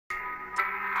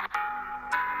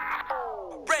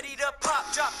pop,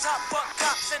 drop top, fuck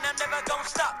cops, and I'm never gon'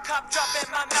 stop. Cop drop in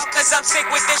my mouth, cause I'm sick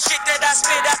with the shit that I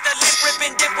spit out the lip, rip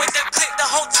and dip with the clip. The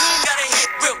whole team gotta hit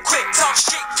real quick. Talk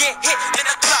shit, get hit, and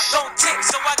the clock gon' tick.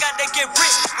 So I gotta get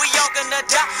rich, we all gonna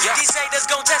die. These haters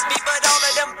gon' test me, but all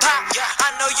of them pop. I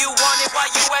know you want it, why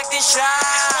you acting shy?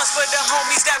 This one's for the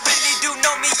homies that really do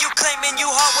know me. You claiming you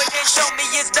hard, well then show me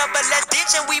it's double S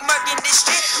ditch, and we murking this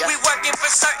shit. We working for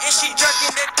certain, she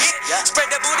jerking the dick. Spread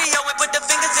the booty, yo, and put the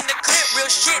fingers in the clip. Real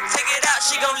shit, take it out,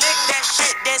 she gon' lick that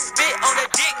shit, then spit on the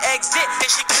dick, exit, and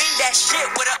she clean that shit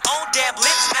with her own damn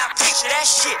lips. Now picture that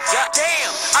shit.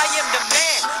 Damn, I am the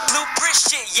man. Blueprint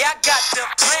shit, yeah, I got the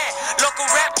plan. Local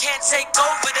rap can't take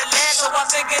over the land, so I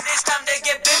figured it's time to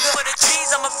get bigger. For the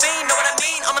cheese, I'm a fiend, know what I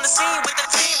mean? I'm on the scene with the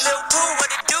team, Lil Pooh,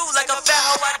 what it do? Like a fat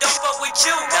hoe, I don't fuck with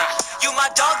you. You my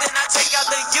dog, then I take out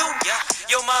the you.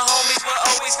 Yo, my homies will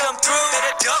always come through.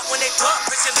 Better duck when they buck,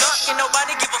 press your luck, and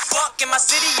nobody give a fuck. In my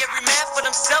city, every man for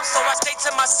themselves, so I stay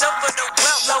to myself for the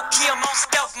wealth. Low key, I'm on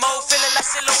stealth mode, feeling like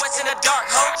silhouettes in a dark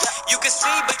hole. You can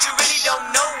see, but you really don't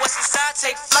know what's inside.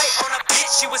 Take flight on a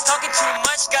bitch, she was talking too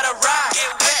much, gotta ride. Get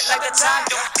wet like the tide,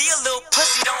 don't be a little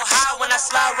pussy, don't hide when I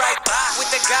slide right by. With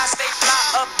the guys, stay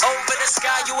fly up over the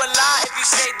sky. You a lie if you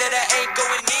say that I ain't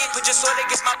going in. Put your sword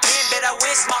against my pen, bet I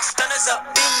win. Small stunners up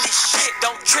in this shit,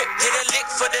 don't trip. Hit a lick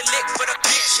for the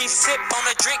bitch. She sip on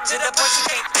a drink to the point she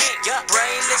can't think.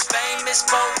 Brainless, famous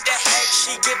for the head.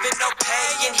 She giving no pay,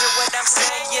 and hear what I'm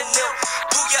saying, Lil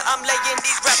Booyah, I'm laying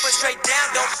these rappers straight down.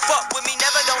 Don't fuck with me,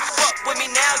 never don't fuck with me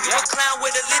now. You a clown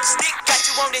with a lipstick, got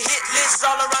you on the hit list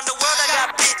all around the world. I got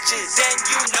bitches, and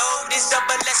you know this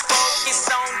double S focus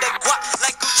on the guap.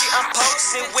 Like Gucci, I'm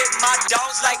posting with my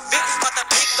dogs like Vic. Caught the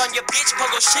pick on your bitch,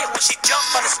 pogo shit when she jump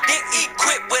on the stick.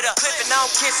 Equipped with a clip, and I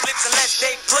don't kiss lips unless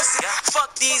they pussy.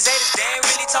 Fuck these haters, they ain't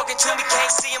really talking to me. Can't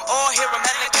see them or hear them,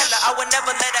 hella. I would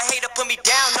never let a hater put me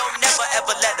down, no, never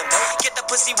ever let them. Get the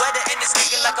pussy wetter and it's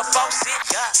leaking like a faucet.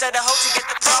 Tell the hoe to get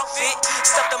the profit,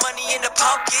 stuff the money in the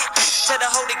pocket. Tell the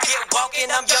hoe to get walking,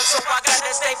 I'm young so I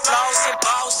gotta stay flossing,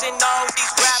 bossing. All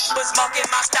these rappers mocking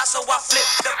my style, so I flip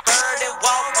the bird and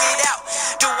walk it out.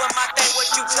 Doing my thing, what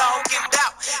you talking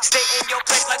about? Stay in your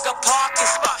place like a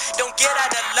parking spot, don't get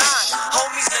out of line.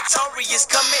 Homies notorious,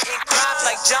 committing crimes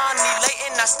like Johnny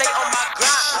Layton, I stay on my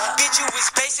grind. Bitch, you is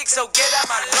basic, so get out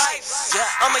my life.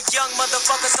 I'm a young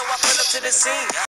motherfucker, so I pull up to the scene.